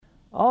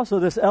Also,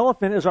 this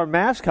elephant is our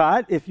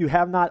mascot. If you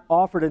have not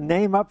offered a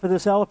name up for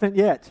this elephant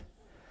yet,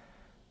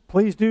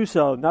 please do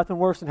so. Nothing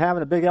worse than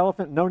having a big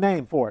elephant, no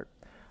name for it.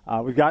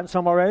 We've gotten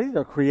some already.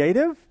 They're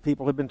creative.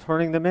 People have been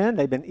turning them in.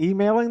 They've been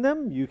emailing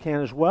them. You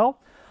can as well.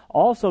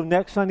 Also,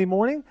 next Sunday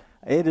morning,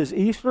 it is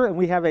Easter, and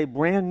we have a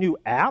brand new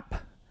app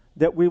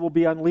that we will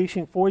be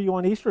unleashing for you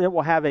on Easter. It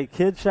will have a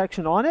kids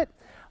section on it.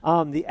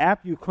 The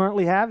app you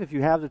currently have, if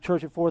you have the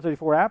Church at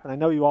 434 app, and I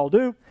know you all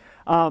do,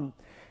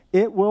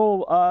 it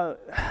will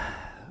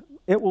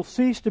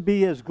cease to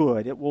be as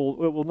good. It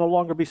will no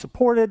longer be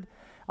supported,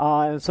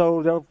 and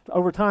so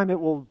over time it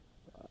will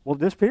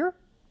disappear.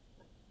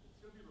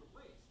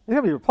 It's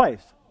going to be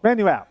replaced. Brand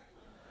new app.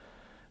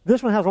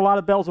 This one has a lot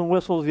of bells and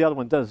whistles. The other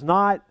one does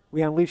not.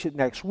 We unleash it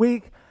next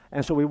week,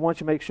 and so we want you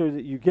to make sure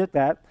that you get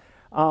that.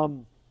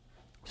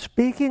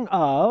 Speaking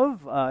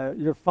of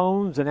your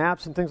phones and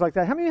apps and things like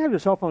that, how many of you have your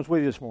cell phones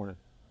with you this morning?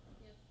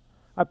 Yes.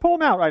 I pull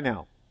them out right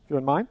now, if you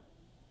wouldn't mind.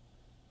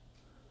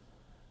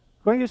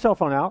 Go and get your cell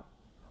phone out.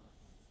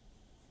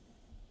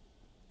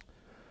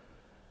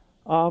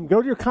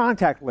 Go to your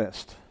contact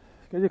list.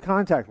 Go to your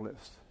contact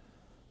list.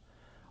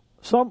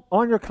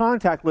 On your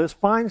contact list,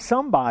 find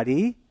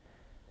somebody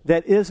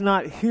that is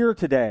not here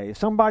today,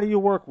 somebody you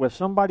work with,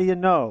 somebody you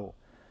know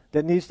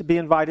that needs to be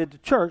invited to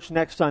church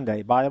next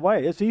Sunday. By the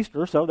way, it's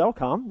Easter, so they'll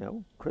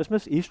come.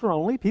 Christmas, Easter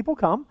only, people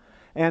come,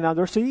 and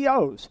they're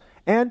CEOs.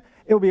 And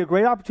it will be a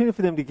great opportunity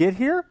for them to get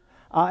here.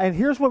 And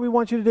here's what we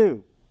want you to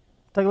do.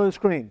 Take a look at the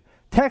screen.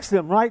 Text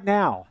them right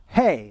now.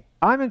 Hey,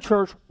 I'm in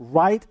church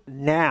right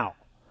now.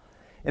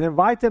 And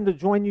invite them to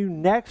join you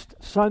next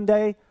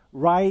Sunday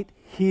right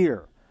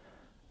here.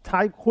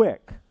 Type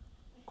quick.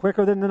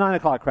 Quicker than the 9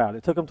 o'clock crowd.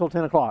 It took them till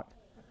 10 o'clock.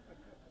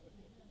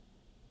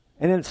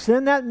 And then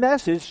send that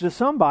message to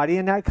somebody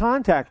in that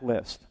contact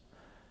list.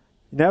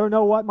 You never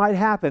know what might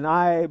happen.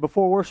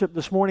 Before worship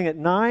this morning at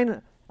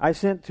 9, I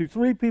sent to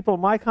 3 people in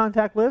my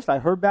contact list. I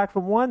heard back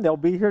from one. They'll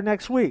be here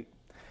next week.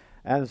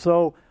 And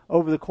so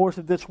over the course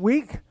of this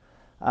week,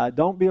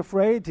 don't be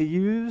afraid to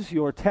use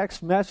your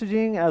text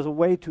messaging as a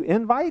way to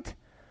invite.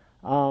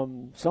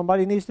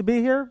 Somebody needs to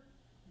be here.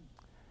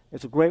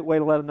 It's a great way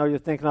to let them know you're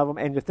thinking of them,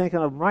 and you're thinking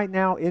of them right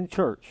now in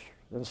church.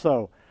 And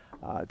so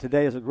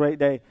today is a great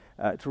day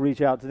to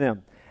reach out to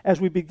them.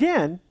 As we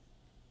begin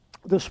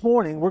this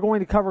morning, we're going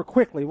to cover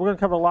quickly. We're going to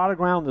cover a lot of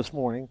ground this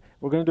morning.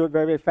 We're going to do it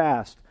very, very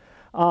fast.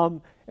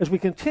 As we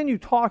continue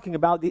talking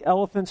about the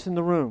elephants in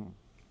the room,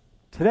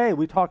 today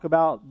we talk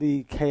about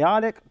the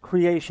chaotic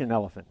creation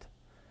elephant.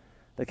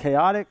 The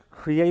chaotic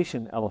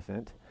creation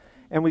elephant.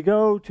 And we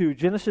go to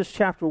Genesis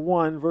chapter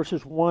 1,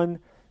 verses 1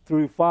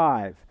 through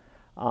 5.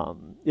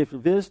 If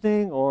you're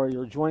visiting or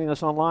you're joining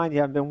us online, you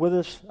haven't been with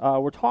us,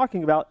 we're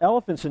talking about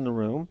elephants in the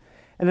room.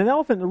 And an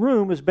elephant in the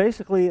room is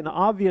basically an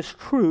obvious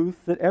truth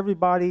that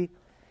everybody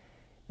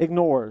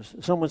ignores.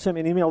 Someone sent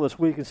me an email this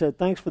week and said,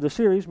 thanks for the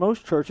series.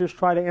 Most churches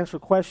try to answer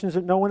questions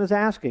that no one is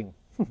asking.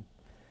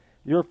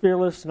 You're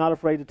fearless, not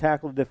afraid to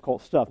tackle the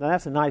difficult stuff. Now,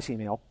 that's a nice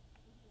email.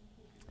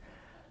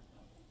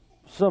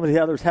 Some of the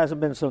others hasn't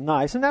been so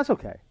nice, and that's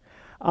okay.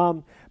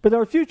 But there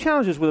are a few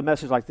challenges with a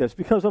message like this,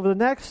 because over the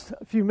next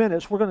few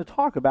minutes, we're going to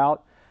talk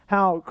about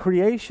how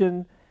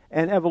creation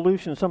and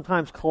evolution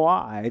sometimes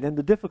collide and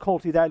the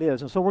difficulty that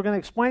is. And so we're going to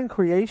explain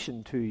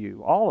creation to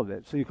you, all of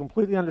it, so you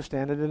completely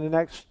understand it in the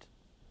next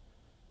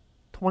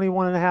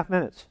 21 and a half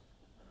minutes.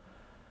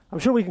 I'm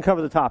sure we can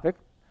cover the topic.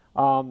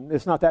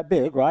 It's not that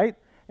big, right?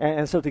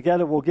 And so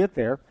together we'll get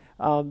there.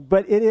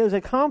 But it is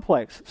a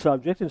complex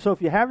subject. And so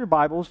if you have your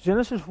Bibles,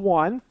 Genesis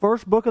 1,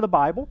 first book of the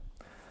Bible.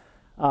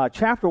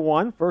 Chapter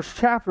 1, first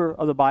chapter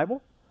of the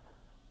Bible.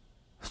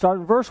 Start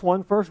in verse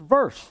 1, first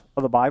verse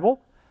of the Bible.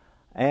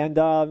 And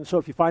so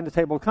if you find the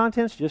table of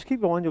contents, just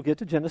keep going. You'll get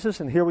to Genesis,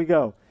 and here we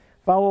go.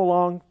 Follow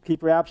along.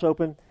 Keep your apps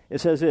open.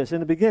 It says this: in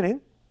the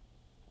beginning,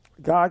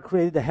 God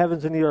created the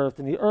heavens and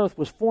the earth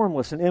was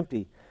formless and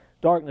empty.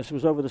 Darkness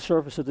was over the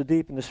surface of the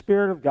deep, and the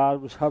Spirit of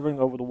God was hovering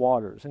over the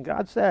waters. And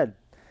God said,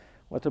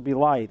 let there be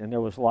light, and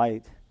there was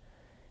light.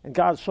 And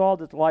God saw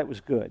that the light was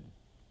good.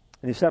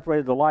 And he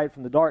separated the light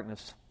from the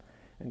darkness.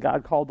 And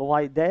God called the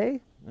light day,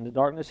 and the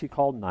darkness he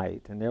called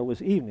night. And there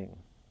was evening,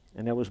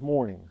 and there was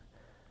morning,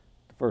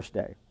 the first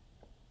day.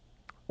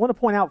 I want to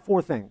point out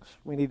 4 things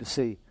we need to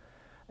see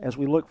as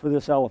we look for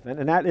this elephant.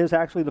 And that is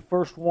actually the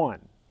first one,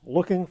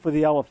 looking for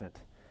the elephant.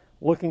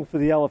 Looking for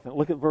the elephant.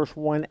 Look at verse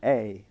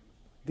 1a.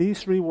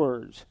 These 3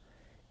 words,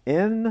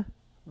 in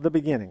the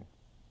beginning.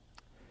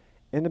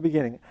 In the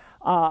beginning.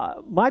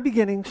 My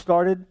beginning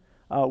started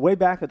way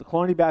back at the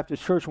Colony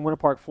Baptist Church in Winter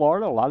Park,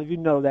 Florida. A lot of you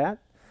know that.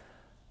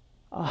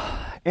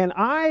 And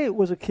I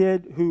was a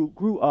kid who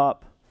grew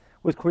up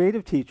with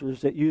creative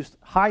teachers that used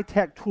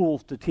high-tech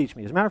tools to teach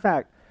me. As a matter of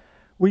fact,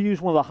 we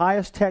used one of the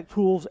highest tech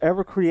tools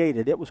ever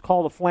created. It was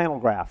called a flannel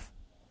graph.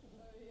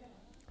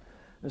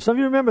 And some of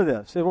you remember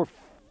this. They were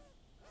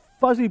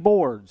fuzzy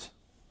boards.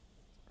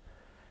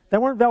 They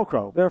weren't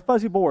Velcro. They were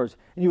fuzzy boards.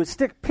 And you would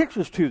stick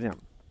pictures to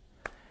them.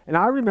 And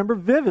I remember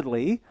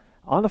vividly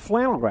on the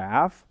flannel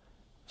graph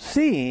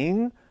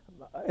seeing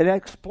an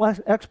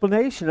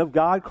explanation of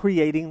God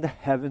creating the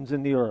heavens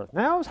and the earth.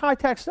 Now, it was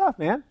high-tech stuff,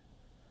 man.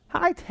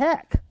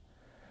 High-tech.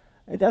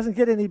 It doesn't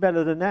get any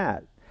better than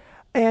that.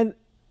 And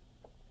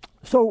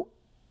so,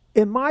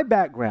 in my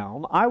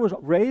background, I was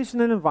raised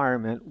in an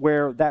environment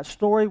where that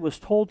story was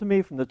told to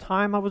me from the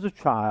time I was a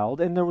child,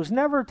 and there was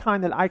never a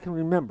time that I can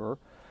remember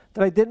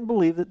that I didn't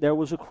believe that there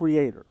was a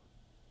creator.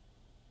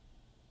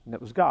 And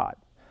that was God.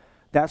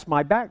 That's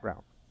my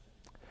background.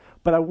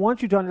 But I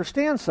want you to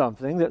understand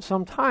something that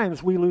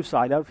sometimes we lose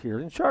sight of here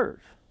in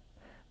church.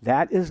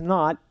 That is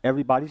not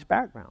everybody's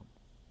background.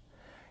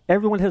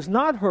 Everyone has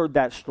not heard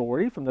that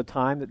story from the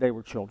time that they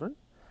were children.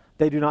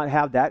 They do not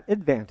have that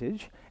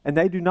advantage, and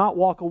they do not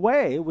walk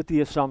away with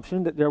the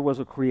assumption that there was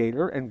a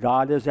creator and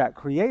God is that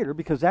creator,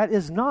 because that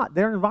is not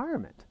their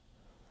environment.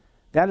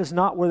 That is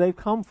not where they've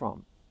come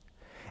from.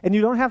 And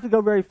you don't have to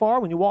go very far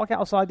when you walk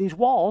outside these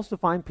walls to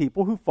find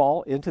people who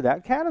fall into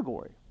that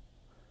category.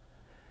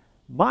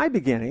 My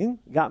beginning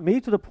got me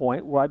to the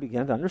point where I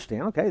began to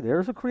understand, okay,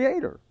 there's a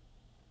creator.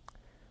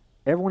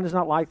 Everyone is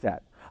not like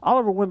that.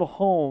 Oliver Wendell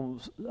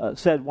Holmes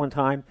said one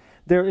time,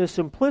 there is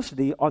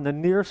simplicity on the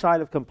near side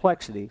of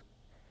complexity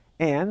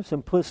and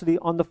simplicity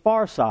on the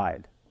far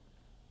side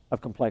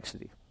of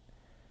complexity.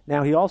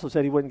 Now, he also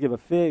said he wouldn't give a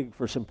fig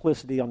for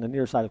simplicity on the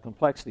near side of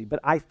complexity. But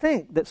I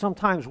think that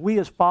sometimes we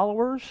as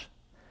followers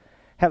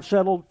have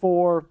settled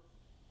for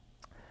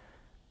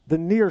the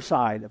near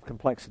side of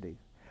complexity.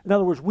 In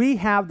other words, we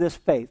have this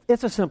faith.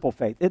 It's a simple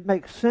faith. It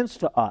makes sense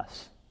to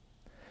us.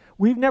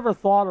 We've never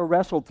thought or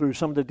wrestled through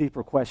some of the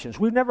deeper questions.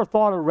 We've never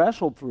thought or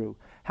wrestled through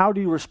how do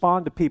you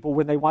respond to people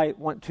when they might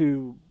want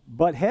to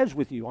butt heads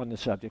with you on the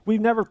subject.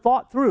 We've never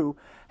thought through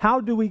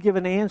how do we give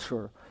an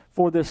answer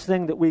for this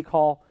thing that we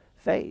call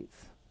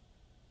faith.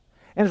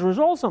 And as a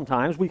result,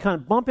 sometimes we kind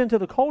of bump into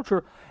the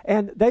culture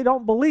and they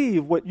don't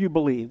believe what you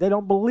believe. They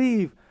don't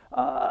believe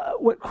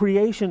what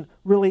creation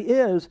really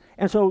is,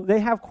 and so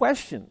they have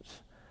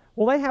questions.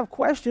 Well, they have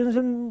questions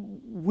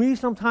and we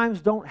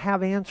sometimes don't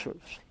have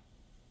answers.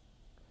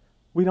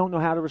 We don't know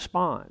how to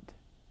respond.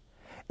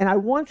 And I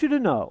want you to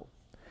know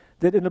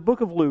that in the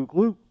book of Luke,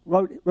 Luke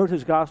wrote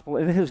his gospel,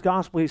 and in his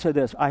gospel he said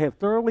this, I have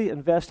thoroughly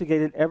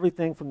investigated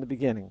everything from the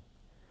beginning.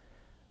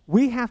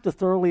 We have to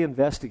thoroughly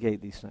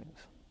investigate these things.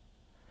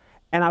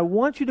 And I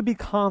want you to be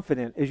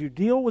confident as you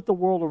deal with the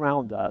world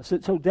around us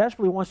that so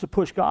desperately wants to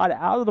push God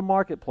out of the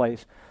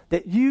marketplace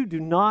that you do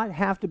not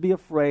have to be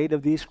afraid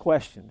of these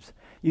questions.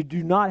 You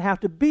do not have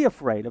to be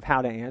afraid of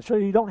how to answer.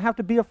 You don't have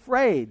to be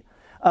afraid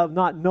of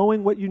not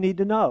knowing what you need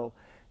to know.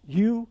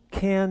 You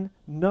can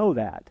know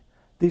that.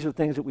 These are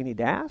things that we need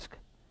to ask,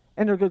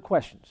 and they're good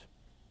questions.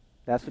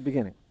 That's the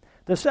beginning.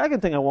 The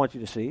second thing I want you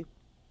to see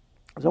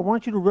is I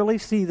want you to really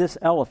see this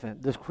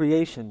elephant, this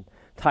creation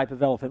type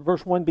of elephant.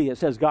 Verse 1b, it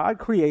says, God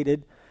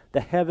created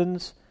the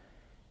heavens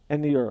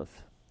and the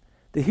earth.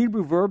 The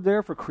Hebrew verb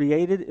there for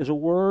created is a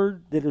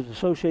word that is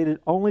associated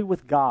only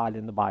with God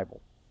in the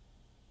Bible.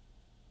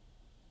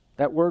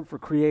 That word for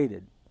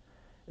created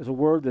is a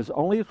word that's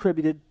only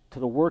attributed to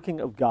the working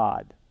of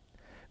God,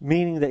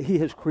 meaning that he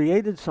has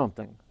created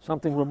something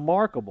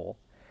remarkable,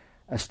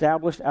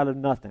 established out of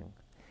nothing.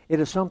 It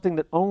is something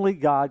that only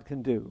God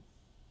can do.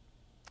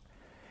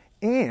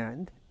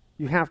 And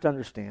you have to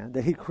understand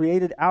that he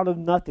created out of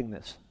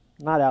nothingness,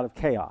 not out of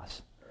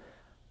chaos.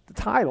 The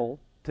title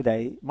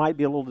today might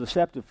be a little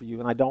deceptive for you,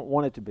 and I don't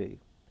want it to be.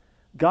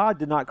 God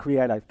did not create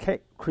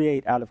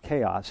out of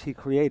chaos. He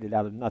created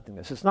out of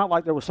nothingness. It's not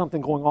like there was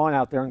something going on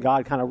out there and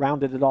God kind of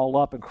rounded it all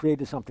up and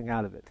created something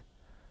out of it.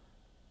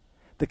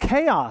 The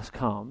chaos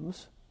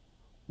comes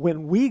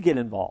when we get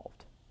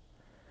involved.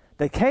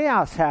 The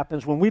chaos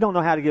happens when we don't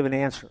know how to give an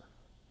answer.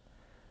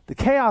 The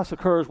chaos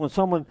occurs when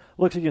someone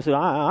looks at you and says,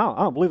 I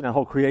don't believe in that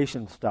whole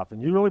creation stuff.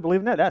 And you really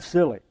believe in that? That's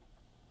silly.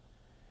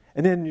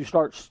 And then you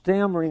start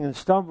stammering and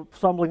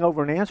stumbling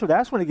over an answer.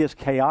 That's when it gets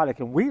chaotic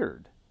and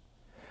weird.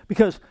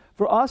 Because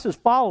for us as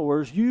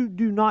followers, you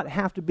do not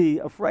have to be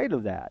afraid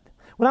of that.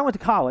 When I went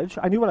to college,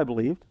 I knew what I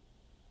believed.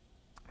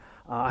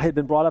 I had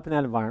been brought up in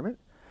that environment.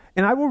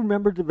 And I will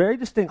remember very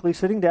distinctly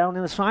sitting down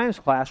in a science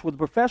class where the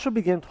professor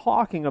began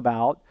talking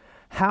about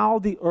how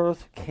the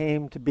earth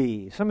came to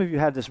be. Some of you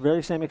had this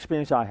very same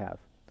experience I have.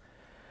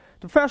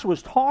 The professor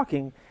was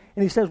talking,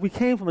 and he says, we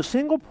came from a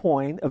single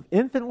point of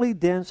infinitely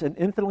dense and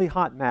infinitely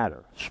hot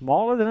matter,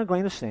 smaller than a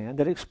grain of sand,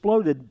 that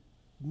exploded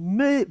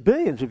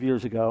billions of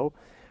years ago,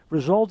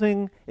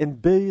 resulting in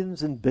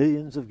billions and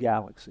billions of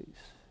galaxies.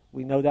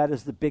 We know that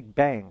as the Big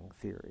Bang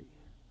theory.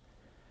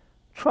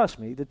 Trust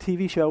me, the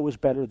TV show was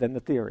better than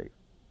the theory.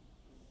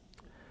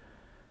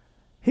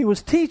 He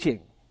was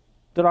teaching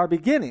that our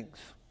beginnings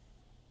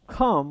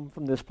come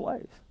from this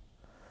place.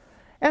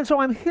 And so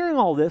I'm hearing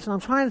all this, and I'm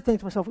trying to think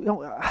to myself,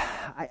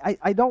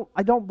 I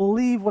don't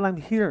believe what I'm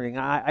hearing.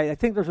 I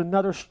think there's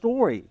another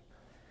story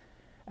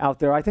out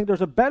there. I think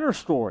there's a better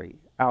story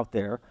out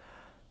there.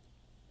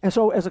 And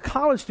so as a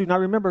college student, I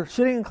remember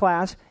sitting in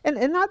class and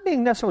not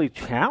being necessarily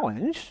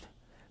challenged,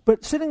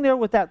 but sitting there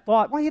with that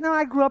thought, well,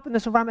 I grew up in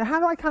this environment. How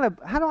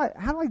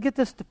do I get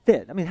this to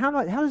fit? I mean, how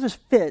does this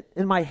fit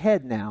in my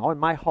head now, in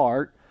my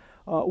heart?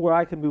 where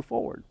I can move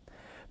forward.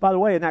 By the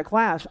way, in that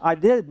class, I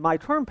did my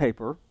term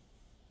paper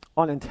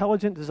on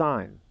intelligent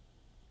design.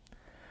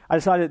 I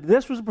decided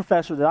this was a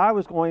professor that I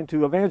was going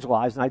to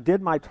evangelize, and I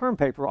did my term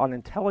paper on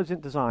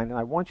intelligent design. And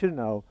I want you to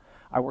know,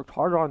 I worked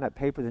harder on that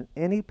paper than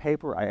any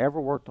paper I ever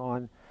worked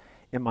on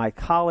in my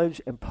college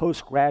and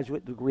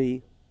postgraduate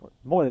degree,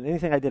 more than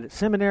anything I did at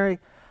seminary.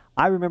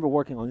 I remember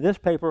working on this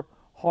paper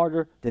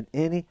harder than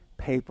any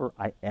paper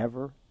I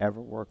ever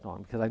worked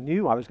on, because I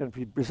knew I was going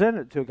to present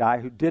it to a guy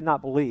who did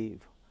not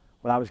believe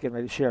what I was getting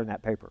ready to share in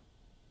that paper.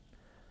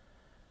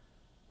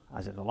 I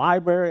was in the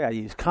library, I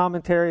used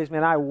commentaries,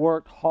 man, I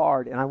worked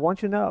hard, and I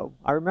want you to know,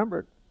 I remember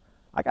it,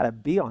 I got a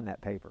B on that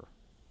paper.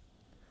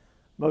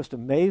 Most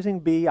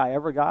amazing B I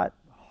ever got,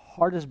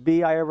 hardest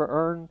B I ever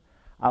earned.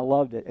 I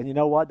loved it. And you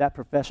know what? That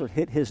professor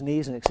hit his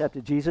knees and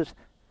accepted Jesus.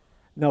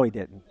 No, he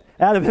didn't.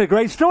 That would have been a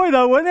great story,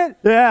 though, wouldn't it?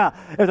 Yeah.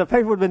 If the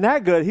paper would have been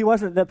that good,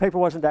 that paper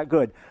wasn't that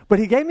good. But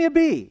he gave me a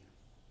B.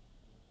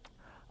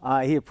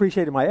 He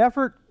appreciated my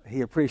effort.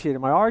 He appreciated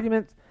my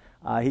argument.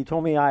 He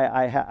told me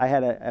I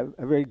had a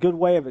very good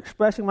way of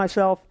expressing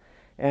myself,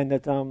 and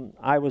that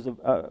I was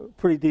a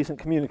pretty decent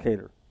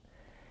communicator.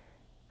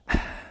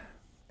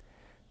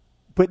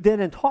 But then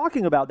in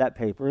talking about that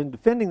paper and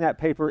defending that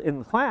paper in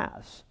the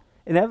class,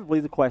 inevitably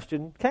the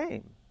question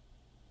came.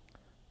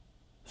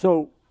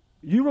 So,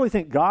 you really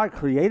think God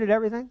created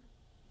everything?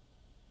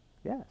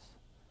 Yes.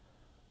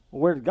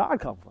 Well, where did God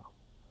come from?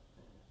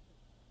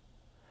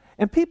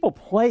 And people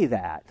play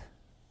that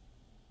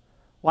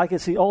like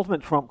it's the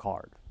ultimate trump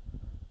card.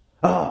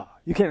 Oh,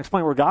 you can't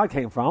explain where God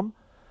came from,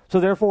 so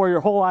therefore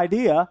your whole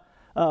idea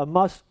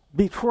must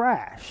be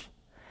trash.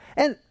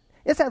 And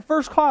it's that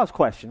first cause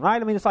question,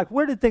 right? I mean, it's like,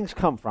 where did things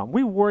come from?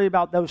 We worry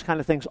about those kind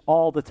of things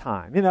all the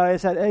time. You know,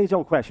 it's that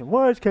age-old question.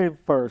 What came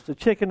first, the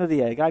chicken or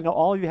the egg? I know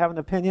all of you have an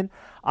opinion.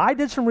 I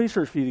did some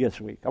research for you this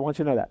week. I want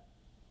you to know that.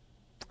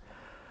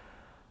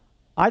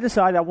 I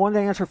decided I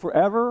wanted to answer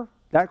forever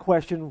that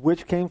question,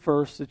 which came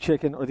first, the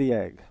chicken or the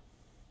egg?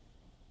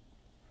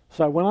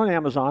 So I went on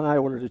Amazon and I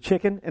ordered a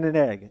chicken and an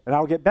egg. And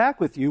I'll get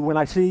back with you when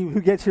I see who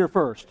gets here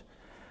first,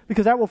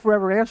 because that will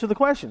forever answer the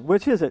question.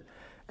 Which is it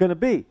going to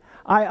be?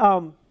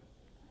 I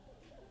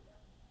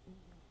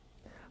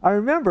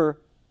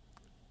remember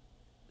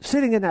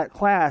sitting in that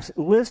class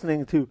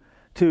listening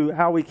to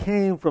how we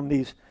came from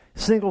these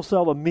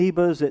single-cell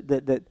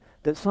amoebas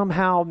that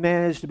somehow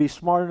managed to be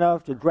smart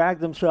enough to drag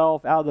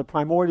themselves out of the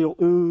primordial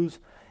ooze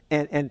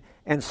and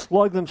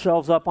slug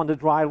themselves up onto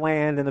dry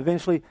land and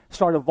eventually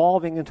start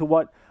evolving into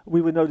what we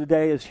would know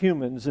today as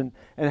humans, and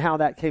how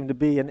that came to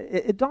be. And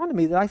it dawned on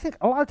me that I think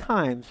a lot of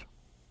times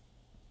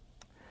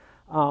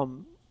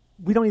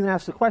we don't even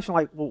ask the question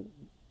like, well,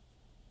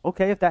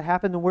 okay, if that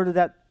happened, then where did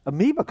that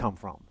amoeba come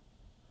from?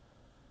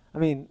 I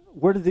mean,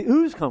 where did the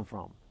ooze come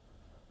from?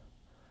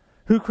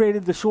 Who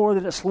created the shore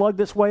that it slugged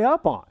its way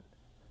up on?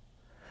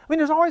 I mean,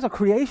 there's always a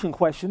creation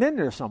question in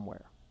there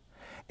somewhere.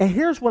 And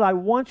here's what I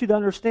want you to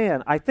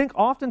understand. I think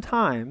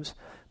oftentimes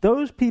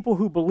those people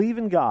who believe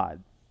in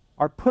God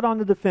are put on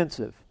the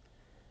defensive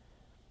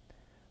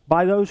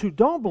by those who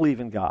don't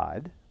believe in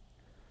God,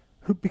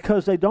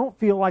 because they don't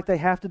feel like they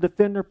have to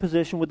defend their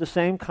position with the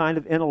same kind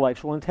of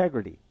intellectual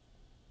integrity.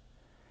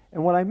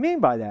 And what I mean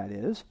by that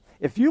is,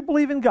 if you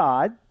believe in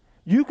God,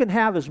 you can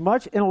have as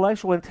much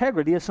intellectual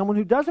integrity as someone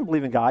who doesn't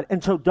believe in God,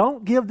 and so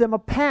don't give them a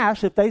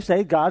pass if they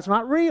say God's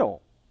not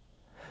real.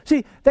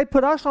 See, they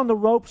put us on the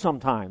rope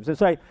sometimes and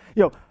say,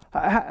 you know,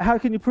 how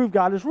can you prove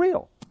God is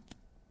real?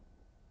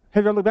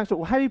 Have you ever looked back and said,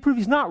 well, how do you prove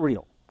he's not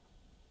real?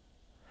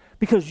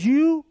 Because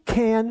you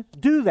can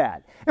do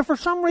that. And for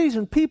some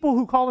reason, people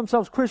who call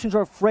themselves Christians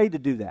are afraid to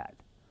do that.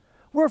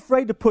 We're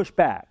afraid to push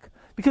back,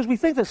 because we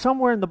think that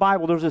somewhere in the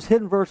Bible there's this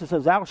hidden verse that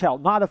says, thou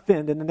shalt not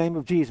offend in the name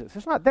of Jesus.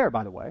 It's not there,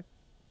 by the way.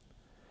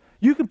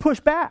 You can push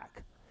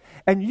back,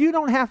 and you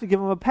don't have to give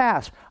them a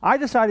pass. I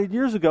decided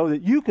years ago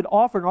that you could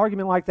offer an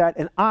argument like that,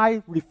 and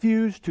I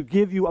refuse to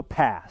give you a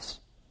pass.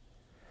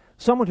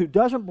 Someone who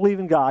doesn't believe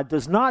in God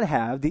does not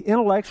have the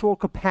intellectual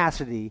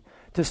capacity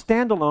to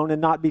stand alone and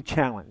not be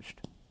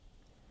challenged.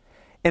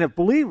 And if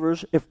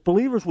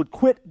believers would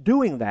quit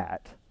doing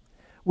that,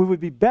 we would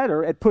be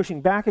better at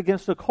pushing back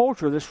against a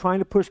culture that's trying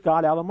to push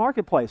God out of the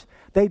marketplace.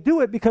 They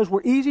do it because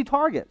we're easy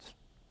targets.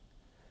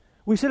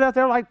 We sit out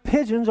there like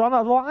pigeons on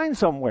a line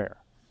somewhere.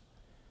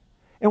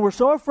 And we're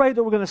so afraid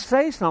that we're going to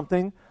say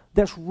something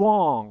that's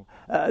wrong,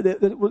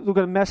 that we're going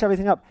to mess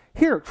everything up.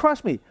 Here,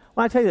 trust me,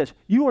 when I tell you this,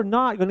 you are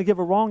not going to give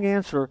a wrong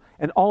answer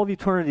and all of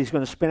eternity is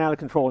going to spin out of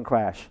control and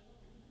crash.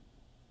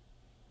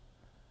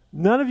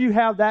 None of you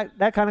have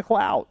that kind of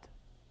clout.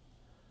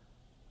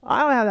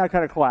 I don't have that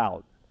kind of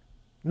clout.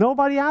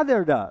 Nobody out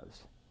there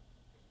does.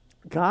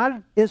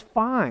 God is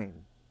fine.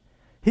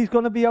 He's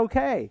going to be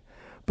okay.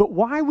 But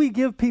why we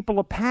give people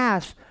a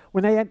pass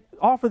when they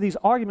offer these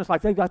arguments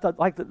like they've got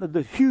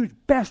the huge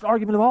best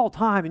argument of all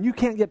time and you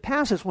can't get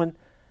past this, when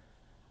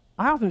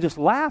I often just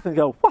laugh and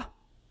go, what?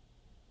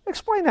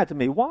 Explain that to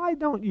me. Why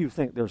don't you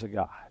think there's a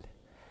God?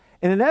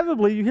 And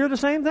inevitably you hear the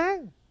same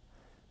thing.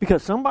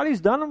 because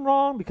somebody's done them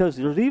wrong, because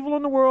there's evil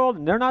in the world,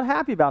 and they're not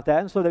happy about that,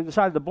 and so they've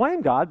decided to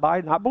blame God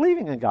by not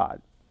believing in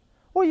God.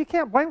 Well, you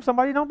can't blame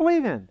somebody you don't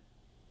believe in.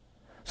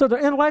 So they're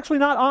intellectually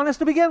not honest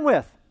to begin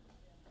with.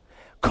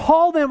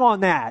 Call them on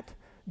that.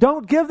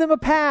 Don't give them a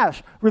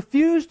pass.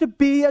 Refuse to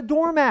be a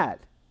doormat.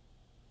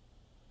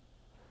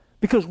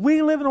 Because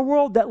we live in a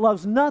world that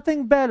loves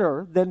nothing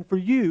better than for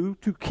you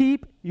to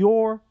keep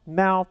your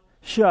mouth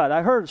shut.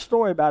 I heard a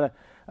story about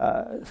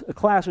a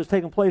class that was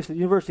taking place at the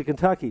University of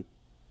Kentucky.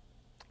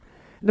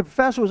 And the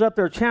professor was up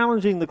there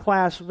challenging the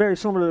class, very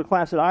similar to the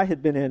class that I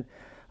had been in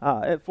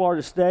at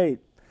Florida State.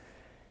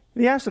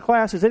 And he asked the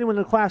class, has anyone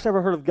in the class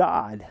ever heard of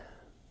God?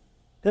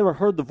 They ever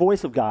heard the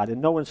voice of God?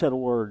 And no one said a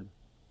word.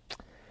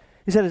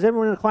 He said, has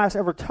anyone in the class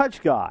ever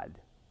touched God?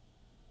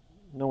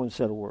 No one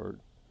said a word.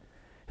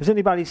 Has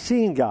anybody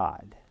seen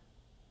God?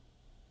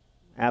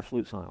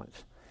 Absolute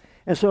silence.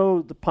 And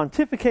so the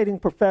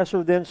pontificating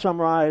professor then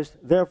summarized,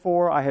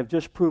 therefore, I have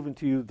just proven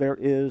to you there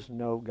is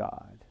no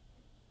God.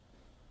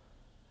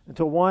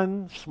 Until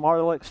one smart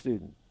aleck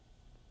student,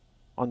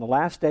 on the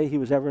last day he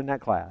was ever in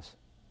that class,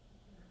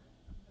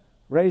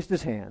 raised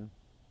his hand,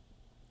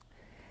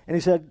 and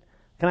he said,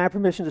 can I have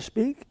permission to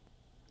speak?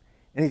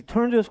 And he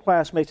turned to his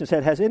classmates and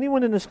said, has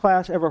anyone in this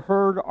class ever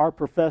heard our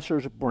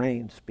professor's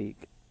brain speak?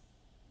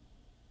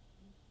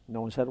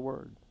 No one said a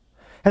word.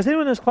 Has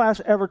anyone in this class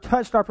ever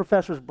touched our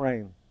professor's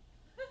brain?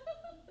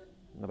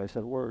 Nobody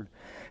said a word.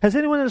 Has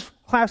anyone in this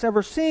class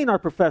ever seen our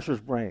professor's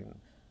brain?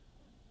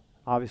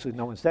 Obviously,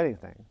 no one said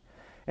anything.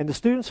 And the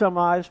student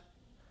summarized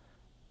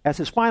as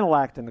his final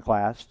act in the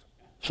class,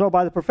 so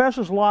by the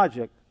professor's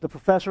logic, the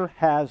professor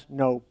has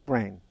no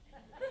brain.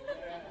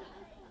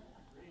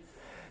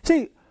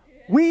 See,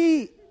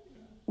 we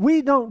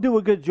don't do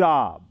a good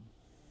job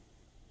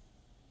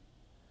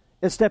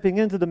at stepping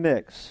into the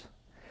mix.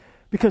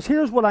 Because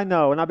here's what I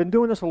know, and I've been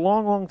doing this a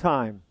long, long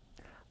time.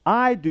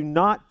 I do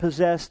not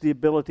possess the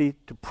ability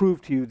to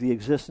prove to you the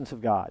existence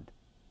of God.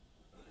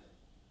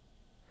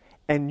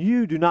 And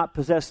you do not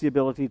possess the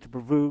ability to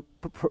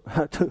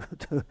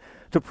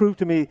prove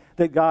to me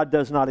that God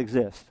does not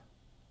exist.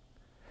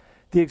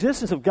 The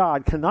existence of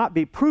God cannot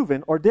be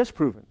proven or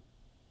disproven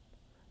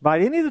by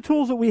any of the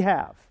tools that we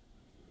have.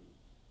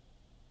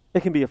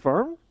 It can be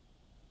affirmed,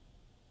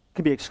 it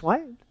can be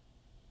exclaimed,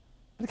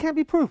 but it can't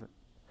be proven.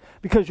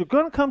 Because you're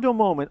going to come to a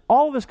moment,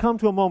 all of us come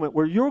to a moment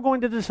where you're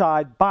going to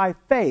decide by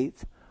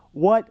faith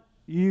what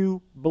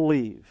you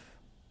believe.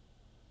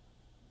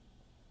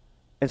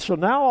 And so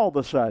now all of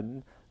a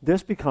sudden,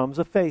 this becomes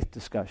a faith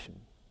discussion.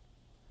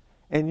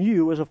 And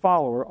you, as a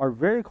follower, are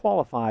very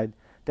qualified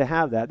to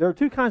have that. There are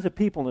two kinds of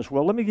people in this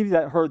world. Let me give you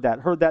that. Heard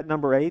that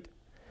number 8.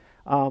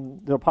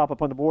 They'll pop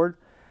up on the board.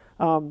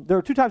 There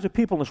are two types of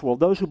people in this world.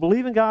 Those who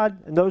believe in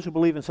God and those who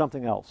believe in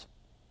something else.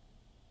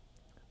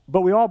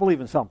 But we all believe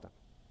in something.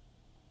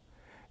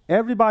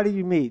 Everybody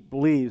you meet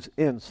believes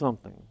in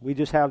something. We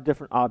just have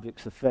different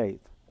objects of faith.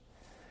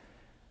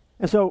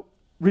 And so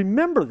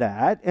remember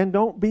that, and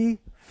don't be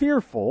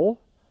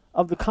fearful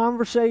of the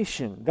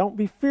conversation. Don't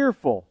be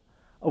fearful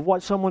of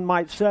what someone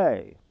might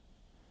say.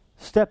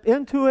 Step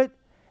into it,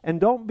 and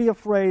don't be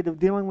afraid of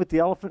dealing with the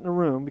elephant in the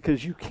room,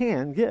 because you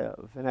can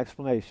give an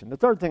explanation. The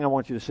third thing I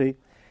want you to see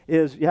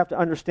is you have to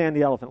understand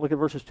the elephant. Look at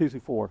verses 2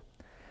 through 4.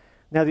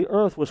 Now the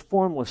earth was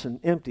formless and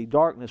empty.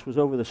 Darkness was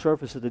over the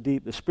surface of the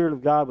deep. The Spirit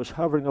of God was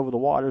hovering over the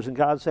waters. And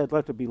God said,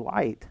 let there be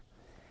light.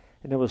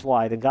 And there was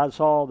light. And God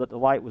saw that the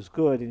light was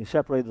good, and he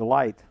separated the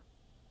light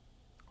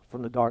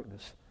from the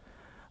darkness.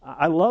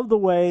 I love the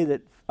way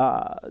that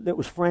that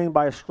was framed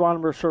by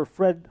astronomer Sir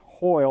Fred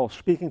Hoyle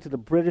speaking to the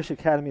British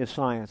Academy of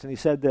Science. And he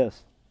said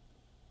this,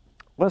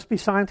 let's be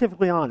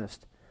scientifically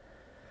honest.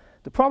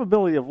 The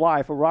probability of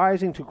life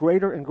arising to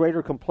greater and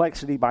greater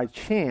complexity by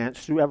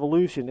chance through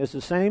evolution is the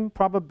same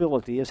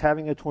probability as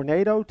having a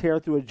tornado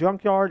tear through a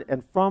junkyard,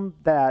 and from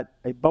that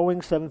a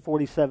Boeing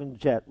 747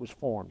 jet was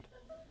formed.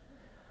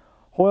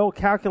 Hoyle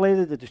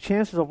calculated that the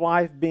chances of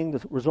life being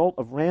the result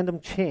of random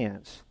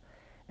chance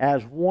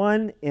as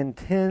 1 in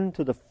 10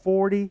 to the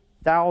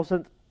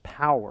 40,000th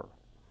power.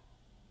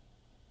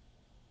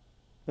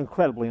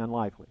 Incredibly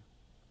unlikely.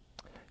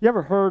 You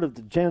ever heard of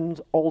the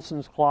Jens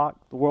Olsen's clock,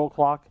 the world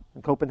clock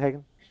in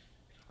Copenhagen?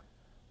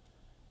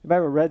 Anybody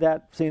ever read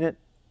that, seen it?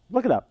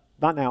 Look it up.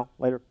 Not now,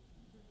 later.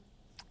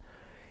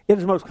 It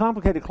is the most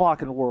complicated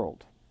clock in the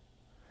world.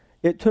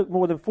 It took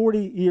more than 40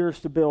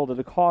 years to build at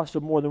a cost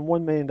of more than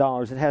 $1 million.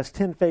 It has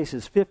 10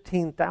 faces,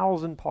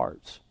 15,000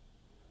 parts.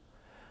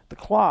 The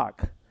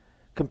clock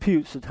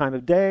computes the time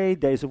of day,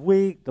 days of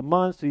week, the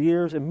months, the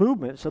years, and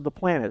movements of the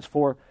planets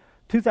for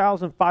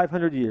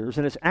 2,500 years,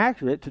 and it's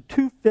accurate to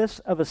 2/5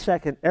 of a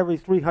second every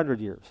 300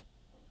 years.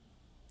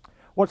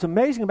 What's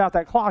amazing about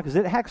that clock is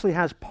it actually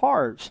has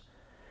parts.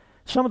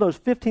 Some of those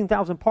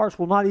 15,000 parts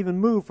will not even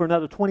move for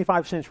another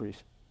 25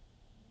 centuries.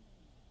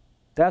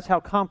 That's how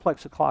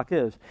complex the clock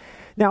is.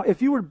 Now,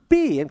 if you were to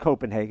be in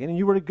Copenhagen and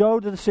you were to go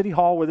to the city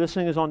hall where this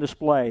thing is on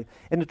display,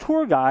 and the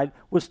tour guide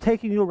was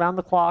taking you around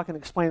the clock and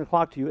explaining the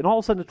clock to you, and all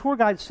of a sudden the tour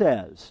guide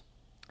says,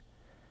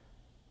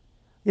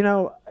 you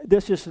know,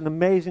 this is an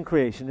amazing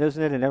creation,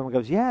 isn't it? And everyone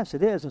goes, yes,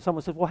 it is. And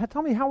someone says, well,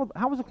 tell me, how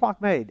was the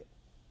clock made?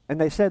 And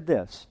they said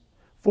this,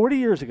 40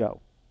 years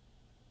ago,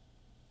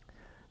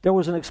 there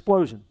was an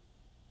explosion,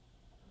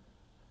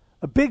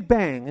 a big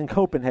bang in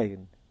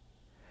Copenhagen.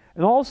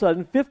 And all of a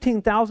sudden,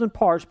 15,000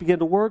 parts began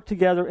to work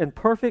together in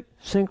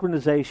perfect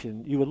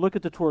synchronization. You would look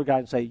at the tour guide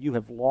and say, you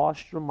have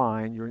lost your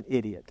mind, you're an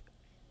idiot.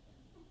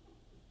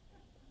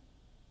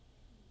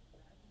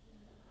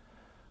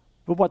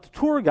 But what the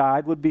tour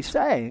guide would be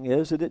saying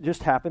is that it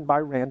just happened by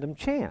random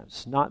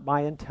chance, not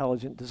by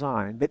intelligent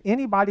design. But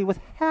anybody with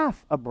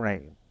half a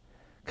brain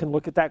can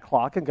look at that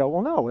clock and go,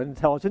 well, no, an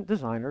intelligent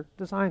designer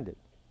designed it.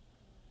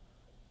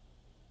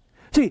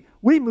 See,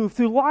 we move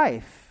through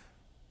life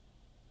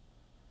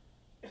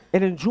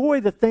and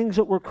enjoy the things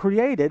that were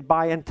created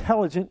by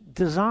intelligent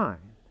design.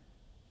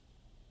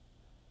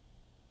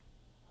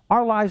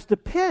 Our lives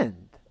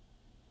depend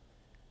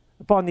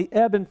upon the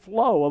ebb and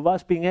flow of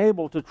us being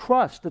able to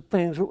trust the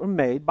things that were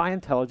made by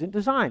intelligent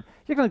design.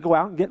 You're going to go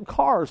out and get in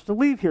cars to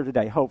leave here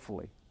today,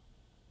 hopefully,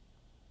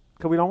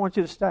 because we don't want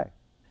you to stay.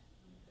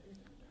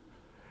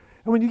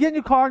 And when you get in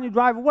your car and you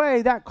drive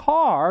away, that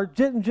car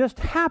didn't just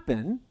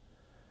happen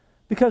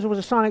because it was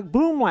a sonic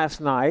boom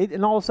last night,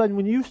 and all of a sudden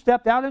when you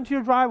stepped out into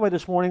your driveway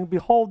this morning,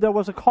 behold, there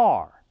was a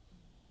car.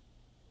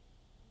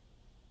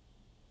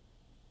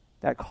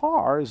 That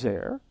car is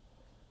there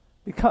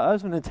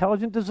because of an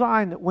intelligent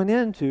design that went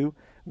into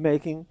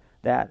making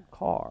that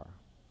car.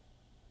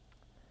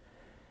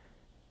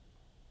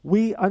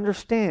 We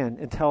understand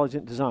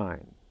intelligent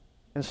design.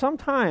 And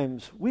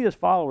sometimes we as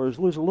followers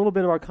lose a little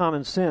bit of our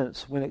common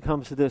sense when it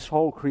comes to this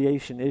whole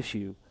creation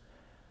issue.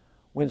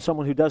 When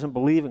someone who doesn't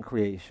believe in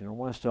creation or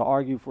wants to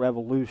argue for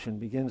evolution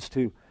begins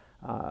to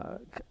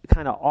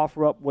kind of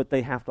offer up what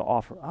they have to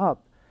offer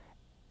up,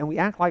 and we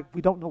act like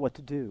we don't know what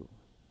to do.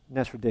 And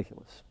that's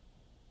ridiculous.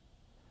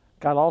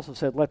 God also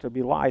said, let there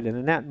be light. And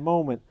in that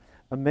moment,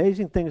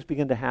 amazing things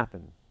begin to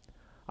happen.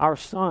 Our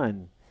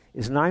sun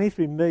is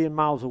 93 million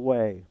miles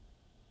away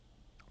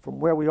from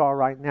where we are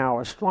right now.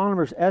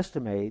 Astronomers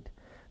estimate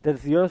that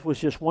if the Earth was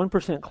just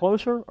 1%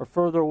 closer or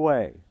further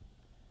away,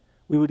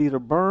 we would either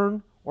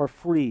burn or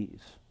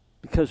freeze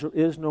because there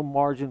is no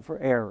margin for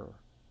error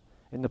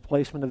in the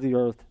placement of the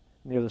Earth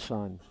near the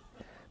sun.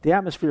 The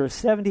atmosphere is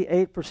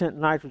 78%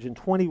 nitrogen,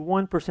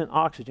 21%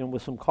 oxygen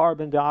with some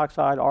carbon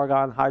dioxide,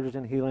 argon,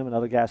 hydrogen, helium, and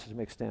other gases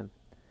mixed in.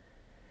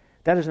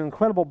 That is an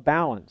incredible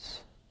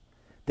balance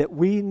that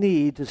we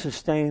need to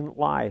sustain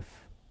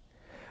life.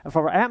 If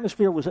our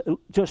atmosphere was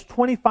just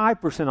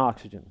 25%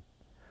 oxygen,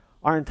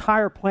 our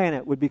entire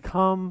planet would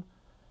become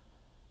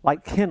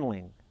like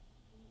kindling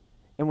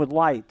and would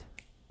light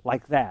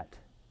like that,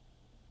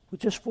 with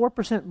just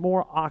 4%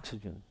 more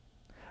oxygen.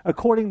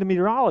 According to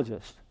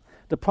meteorologists,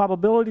 the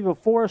probability of a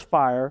forest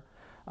fire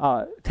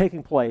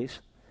taking place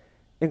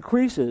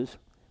increases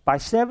by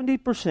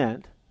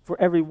 70% for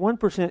every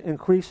 1%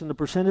 increase in the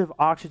percentage of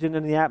oxygen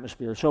in the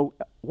atmosphere. So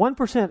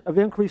 1% of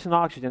increase in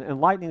oxygen and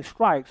lightning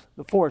strikes,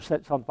 the forest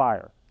sets on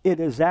fire.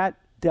 It is that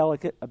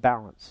delicate a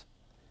balance.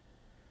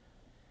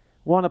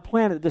 We're on a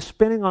planet that's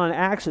spinning on an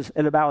axis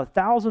at about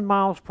 1,000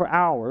 miles per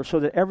hour, so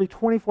that every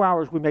 24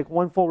 hours we make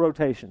one full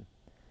rotation.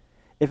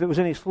 If it was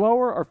any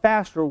slower or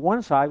faster,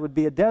 one side would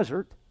be a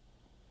desert,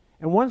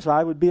 and one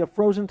side would be a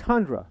frozen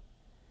tundra.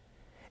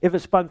 If it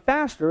spun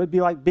faster, it'd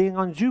be like being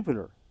on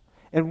Jupiter,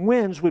 and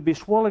winds would be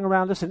swirling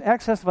around us in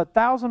excess of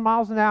 1,000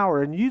 miles an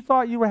hour, and you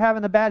thought you were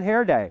having a bad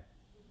hair day.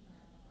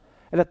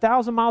 At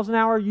 1,000 miles an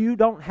hour, you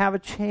don't have a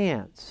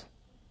chance.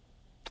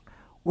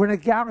 We're in a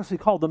galaxy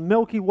called the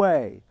Milky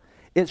Way.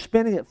 It's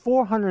spinning at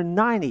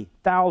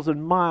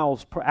 490,000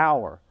 miles per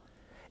hour.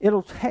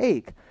 It'll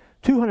take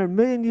 200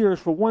 million years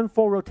for one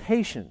full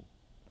rotation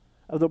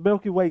of the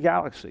Milky Way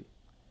galaxy.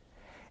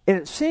 And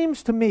it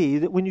seems to me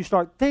that when you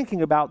start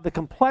thinking about the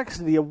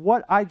complexity of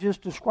what I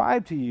just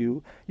described to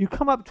you, you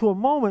come up to a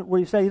moment where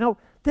you say, you know,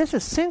 this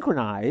is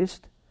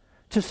synchronized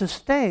to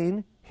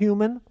sustain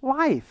human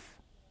life.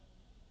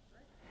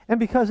 And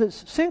because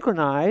it's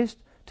synchronized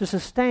to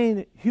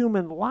sustain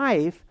human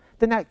life,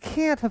 then that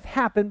can't have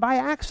happened by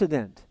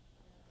accident.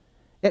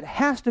 It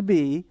has to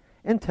be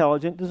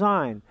intelligent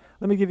design.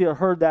 Let me give you a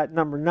heard that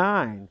number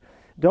 9.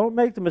 Don't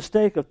make the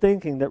mistake of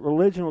thinking that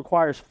religion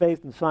requires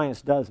faith and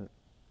science doesn't.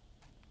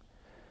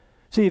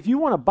 See, if you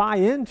want to buy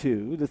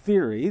into the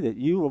theory that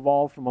you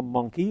evolved from a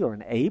monkey or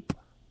an ape,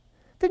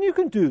 then you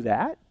can do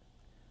that.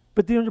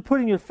 But then you're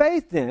putting your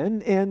faith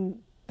in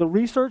the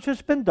research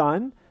that's been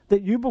done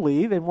that you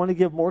believe and want to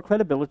give more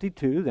credibility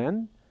to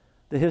than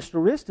the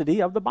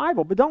historicity of the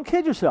Bible. But don't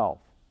kid yourself.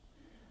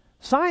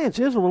 Science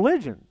is a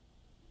religion.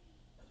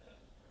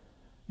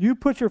 You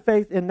put your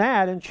faith in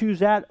that and choose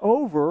that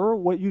over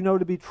what you know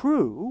to be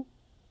true,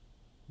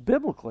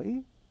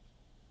 biblically,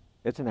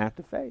 it's an act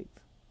of faith.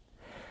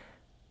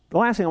 The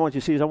last thing I want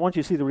you to see is I want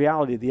you to see the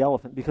reality of the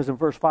elephant, because in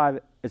verse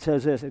 5 it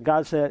says this, and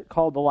God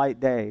called the light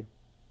day,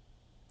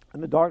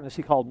 and the darkness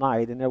he called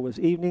night, and there was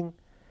evening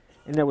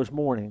and there was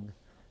morning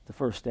the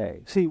first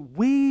day. See,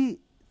 we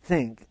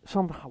think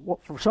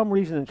for some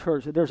reason in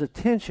church that there's a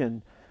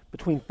tension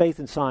between faith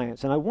and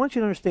science. And I want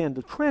you to understand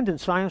the trend in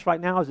science right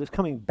now is it's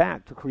coming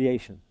back to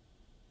creation.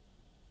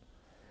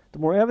 The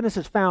more evidence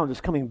is found,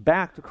 it's coming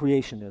back to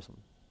creationism.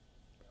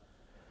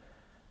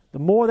 The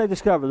more they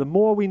discover, the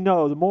more we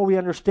know, the more we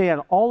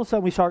understand, all of a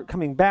sudden we start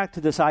coming back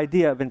to this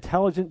idea of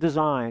intelligent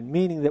design,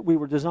 meaning that we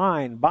were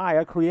designed by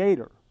a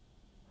creator.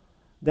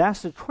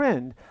 That's the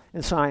trend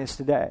in science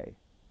today.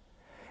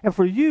 And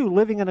for you,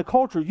 living in a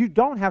culture, you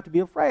don't have to be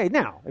afraid.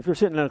 Now, if you're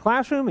sitting in a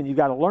classroom and you've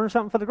got to learn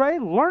something for the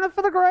grade, learn it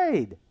for the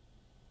grade.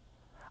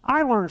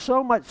 I learned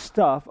so much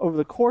stuff over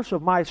the course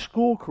of my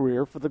school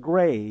career for the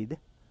grade,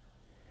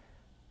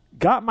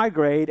 got my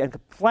grade, and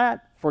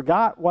flat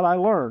forgot what I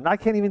learned. I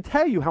can't even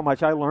tell you how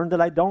much I learned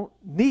that I don't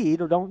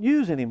need or don't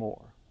use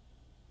anymore.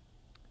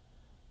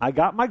 I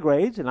got my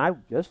grades and I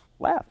just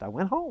left. I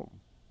went home.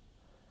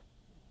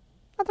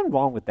 Nothing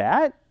wrong with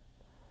that.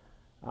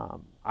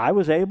 I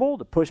was able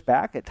to push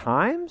back at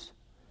times,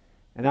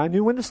 and I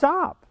knew when to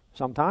stop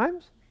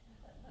sometimes.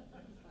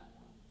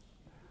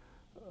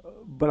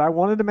 But I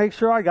wanted to make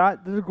sure I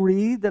got the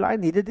degree that I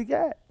needed to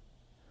get.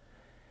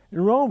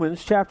 In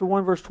Romans chapter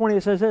 1, verse 20,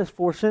 it says this,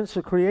 "For since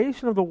the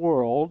creation of the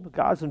world,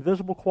 God's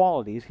invisible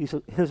qualities,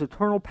 his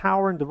eternal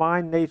power and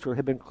divine nature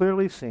have been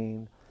clearly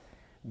seen,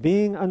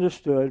 being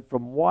understood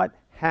from what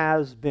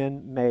has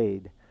been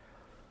made."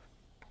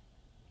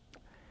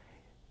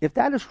 If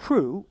that is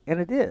true, and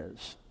it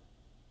is,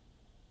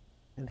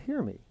 and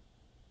hear me,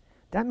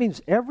 that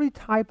means every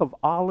type of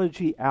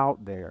ology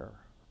out there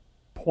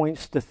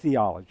points to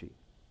theology.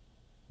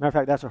 Matter of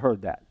fact, that's a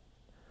heard that.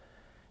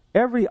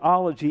 Every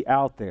ology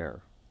out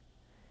there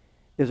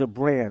is a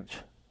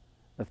branch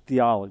of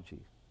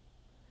theology.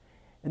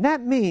 And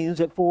that means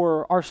that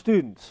for our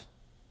students,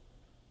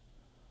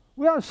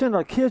 we ought to send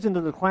our kids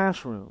into the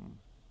classroom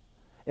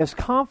as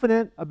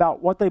confident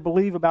about what they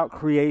believe about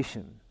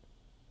creation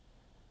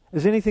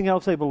as anything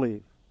else they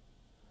believe.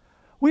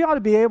 We ought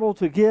to be able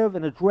to give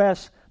and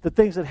address the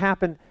things that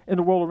happen in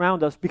the world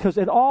around us, because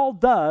it all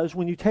does,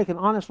 when you take an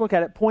honest look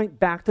at it, point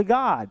back to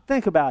God.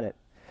 Think about it.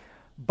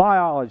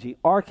 Biology,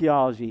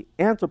 archaeology,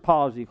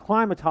 anthropology,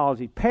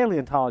 climatology,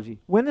 paleontology.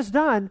 When it's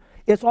done,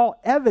 it's all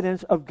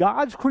evidence of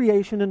God's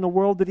creation in the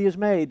world that he has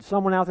made.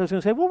 Someone out there is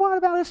going to say, well, what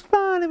about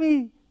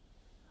astronomy,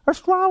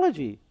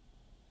 astrology,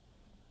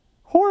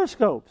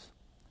 horoscopes?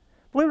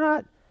 Believe it or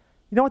not,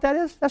 you know what that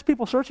is? That's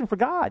people searching for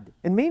God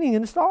and meaning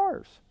in the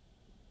stars.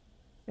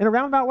 In a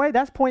roundabout way,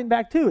 that's pointing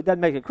back to. It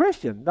doesn't make it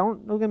Christian.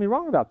 Don't get me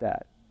wrong about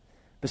that.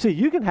 But see,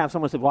 you can have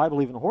someone say, well, I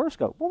believe in a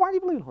horoscope. Well, why do you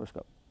believe in a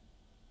horoscope?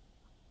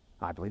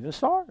 I believe in the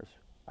stars.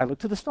 I look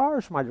to the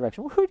stars for my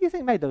direction. Well, who do you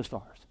think made those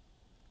stars?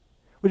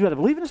 Would you rather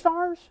believe in the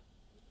stars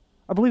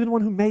or believe in the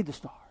one who made the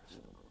stars?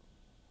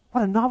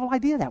 What a novel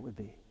idea that would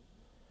be.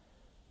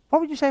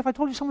 What would you say if I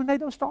told you someone made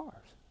those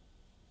stars?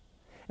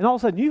 And all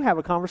of a sudden you have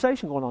a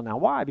conversation going on now.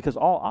 Why? Because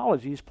all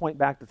ologies point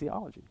back to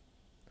theology.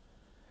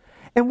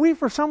 And we,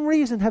 for some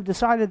reason, have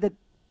decided that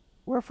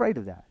we're afraid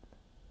of that.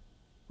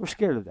 We're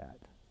scared of that.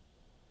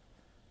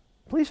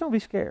 Please don't be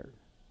scared.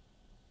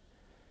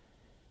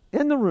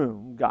 In the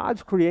room,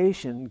 God's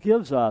creation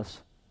gives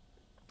us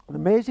an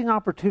amazing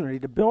opportunity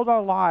to build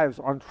our lives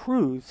on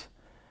truths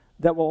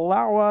that will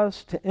allow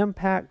us to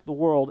impact the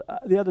world.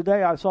 The other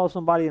day I saw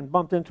somebody and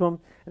bumped into them,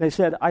 and they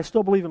said, I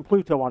still believe in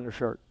Pluto on their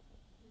shirt.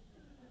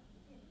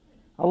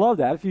 I love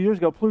that. A few years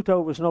ago,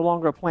 Pluto was no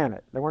longer a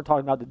planet. They weren't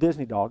talking about the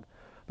Disney dog,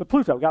 but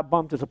Pluto got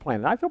bumped as a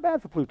planet. I feel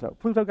bad for Pluto.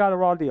 Pluto got a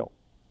raw deal.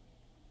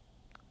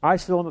 I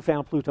still am a fan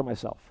of Pluto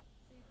myself.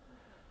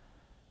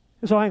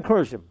 And so I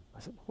encouraged him. I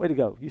said, way to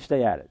go. You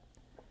stay at it.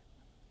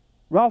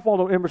 Ralph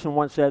Waldo Emerson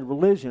once said,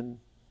 religion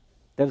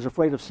that is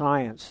afraid of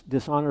science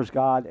dishonors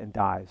God and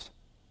dies.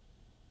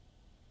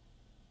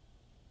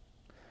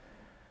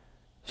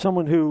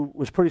 Someone who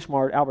was pretty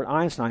smart, Albert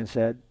Einstein,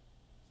 said,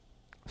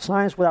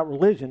 science without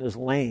religion is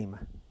lame,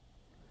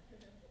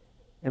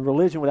 and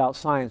religion without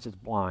science is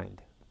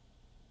blind.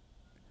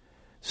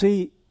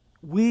 See,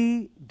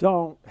 we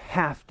don't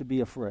have to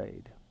be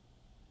afraid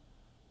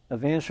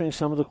of answering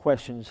some of the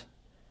questions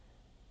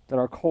that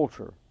our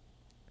culture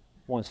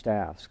wants to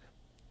ask.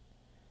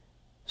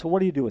 So what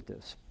do you do with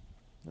this?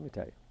 Let me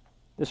tell you.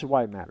 This is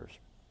why it matters.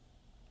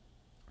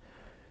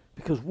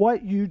 Because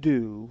what you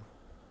do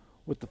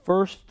with the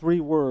first 3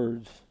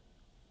 words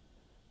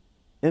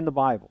in the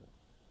Bible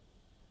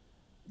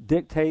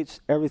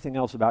dictates everything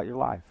else about your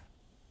life.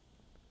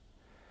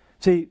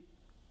 See,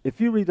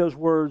 if you read those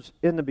words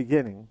in the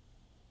beginning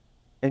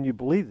and you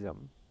believe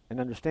them and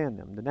understand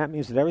them, then that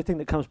means that everything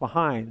that comes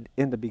behind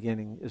in the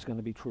beginning is going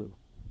to be true.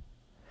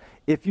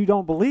 If you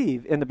don't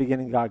believe in the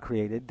beginning God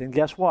created, then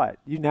guess what?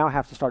 You now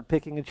have to start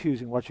picking and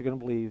choosing what you're going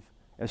to believe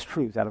as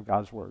truth out of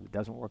God's Word. It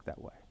doesn't work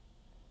that way.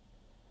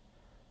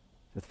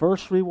 The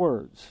first 3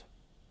 words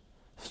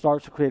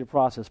starts to create a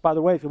process. By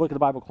the way, if you look at the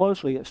Bible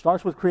closely, it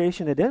starts with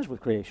creation, it ends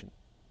with creation.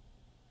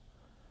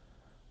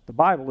 The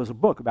Bible is a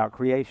book about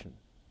creation.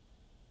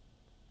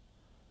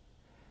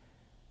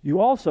 You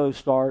also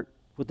start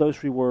with those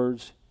 3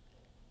 words,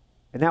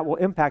 and that will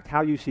impact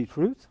how you see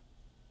truth.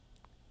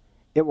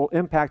 It will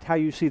impact how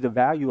you see the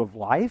value of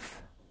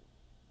life.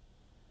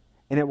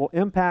 and it will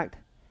impact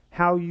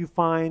how you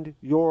find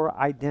your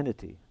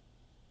identity.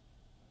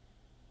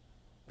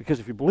 Because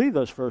if you believe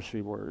those first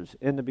three words,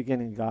 in the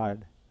beginning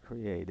God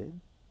created,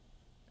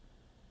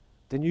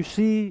 then you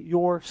see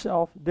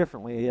yourself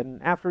differently.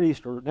 And after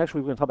Easter, next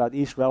week we're going to talk about the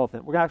Easter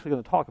elephant. We're actually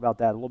going to talk about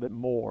that a little bit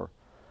more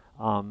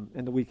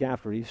in the week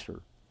after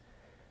Easter.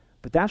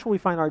 But that's where we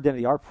find our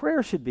identity. Our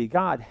prayer should be,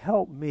 God,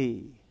 help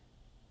me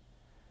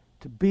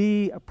to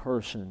be a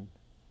person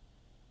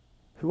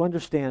who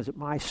understands that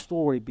my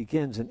story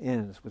begins and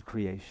ends with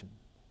creation.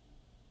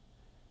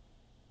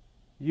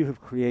 You have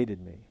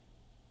created me.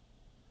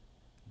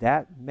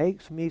 That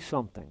makes me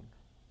something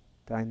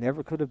that I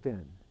never could have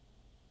been,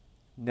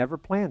 never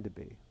planned to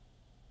be,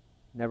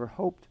 never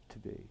hoped to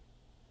be.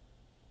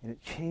 And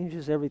it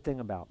changes everything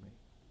about me.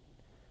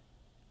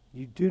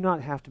 You do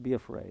not have to be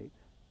afraid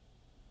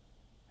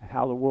of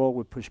how the world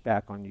would push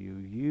back on you.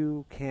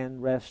 You can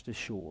rest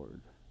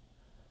assured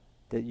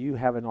that you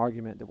have an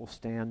argument that will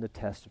stand the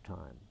test of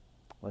time.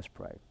 Let's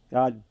pray.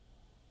 God,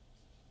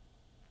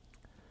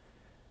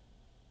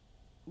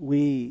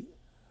 we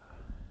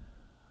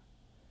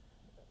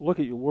look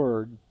at your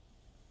word,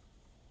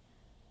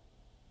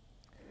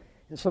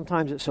 and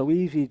sometimes it's so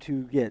easy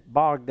to get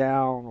bogged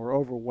down or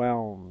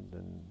overwhelmed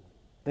and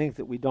think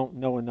that we don't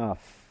know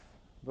enough,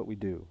 but we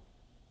do.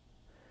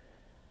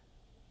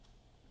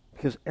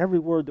 Because every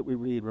word that we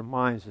read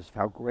reminds us of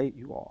how great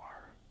you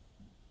are,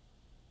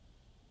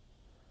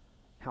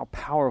 how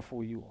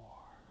powerful you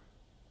are,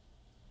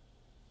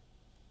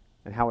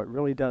 and how it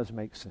really does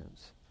make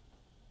sense.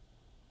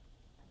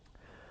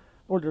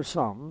 Lord, there's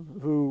some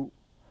who,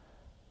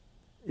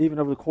 even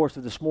over the course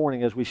of this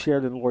morning, as we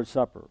shared in the Lord's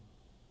Supper,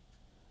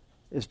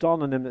 it's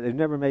dawned on them that they've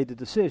never made the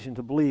decision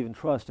to believe and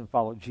trust and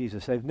follow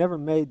Jesus. They've never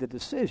made the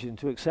decision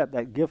to accept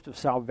that gift of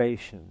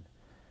salvation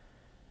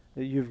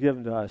that you've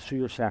given to us through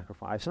your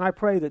sacrifice. And I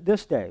pray that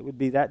this day would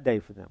be that day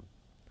for them.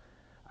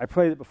 I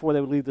pray that before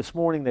they would leave this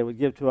morning, they would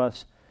give to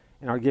us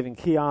in our giving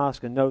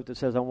kiosk a note that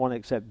says, I want to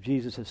accept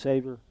Jesus as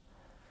Savior.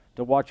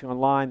 They're watching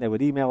online, they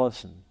would email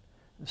us and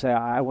say,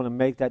 I want to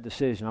make that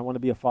decision. I want to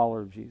be a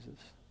follower of Jesus.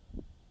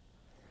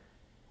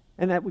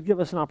 And that would give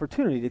us an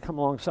opportunity to come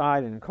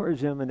alongside and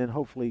encourage them and then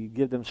hopefully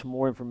give them some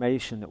more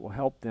information that will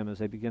help them as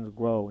they begin to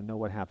grow and know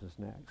what happens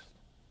next.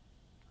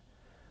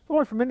 But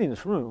Lord, for many in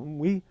this room,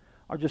 we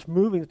are just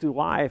moving through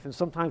life, and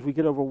sometimes we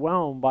get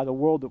overwhelmed by the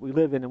world that we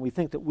live in, and we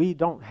think that we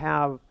don't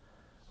have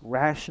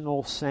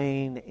rational,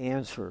 sane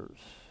answers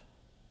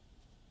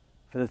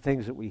for the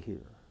things that we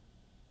hear.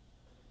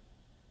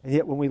 And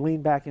yet when we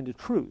lean back into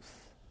truth,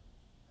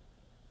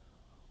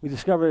 we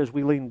discover as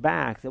we lean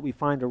back that we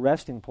find a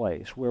resting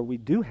place where we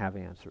do have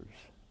answers,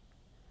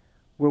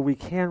 where we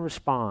can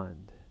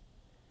respond,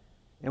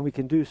 and we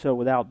can do so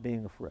without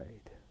being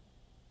afraid.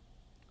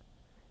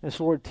 And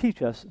so, Lord,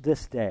 teach us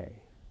this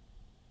day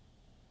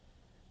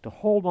to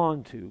hold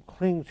on to,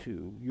 cling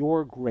to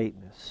your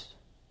greatness,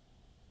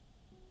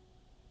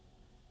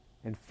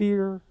 and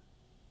fear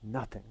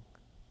nothing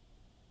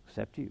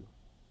except you.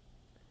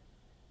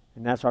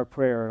 And that's our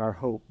prayer and our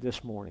hope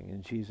this morning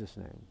in Jesus'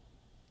 name.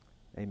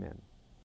 Amen.